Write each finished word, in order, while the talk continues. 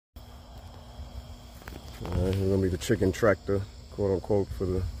It's gonna be the chicken tractor, quote unquote,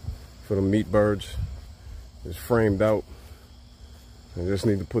 for the meat birds. It's framed out. I just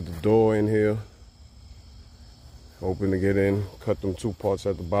need to put the door in here. Open to get in. Cut them 2 parts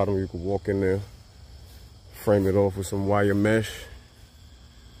at the bottom. You can walk in there. Frame it off with some wire mesh.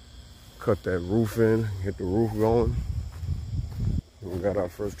 Cut that roof in. Get the roof going. And we got our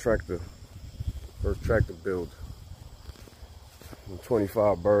first tractor build.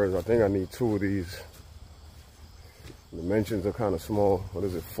 25 birds. I think I need 2 of these. Dimensions are kind of small. What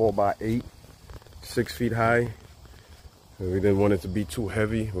is it? 4 by 8, 6 feet high. And we didn't want it to be too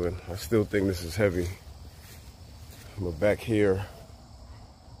heavy, but I still think this is heavy. But back here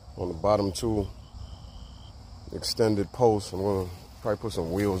on the bottom 2 extended posts, I'm gonna probably put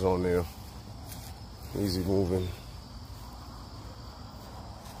some wheels on there. Easy moving.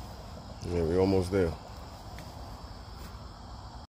 Yeah, we're almost there.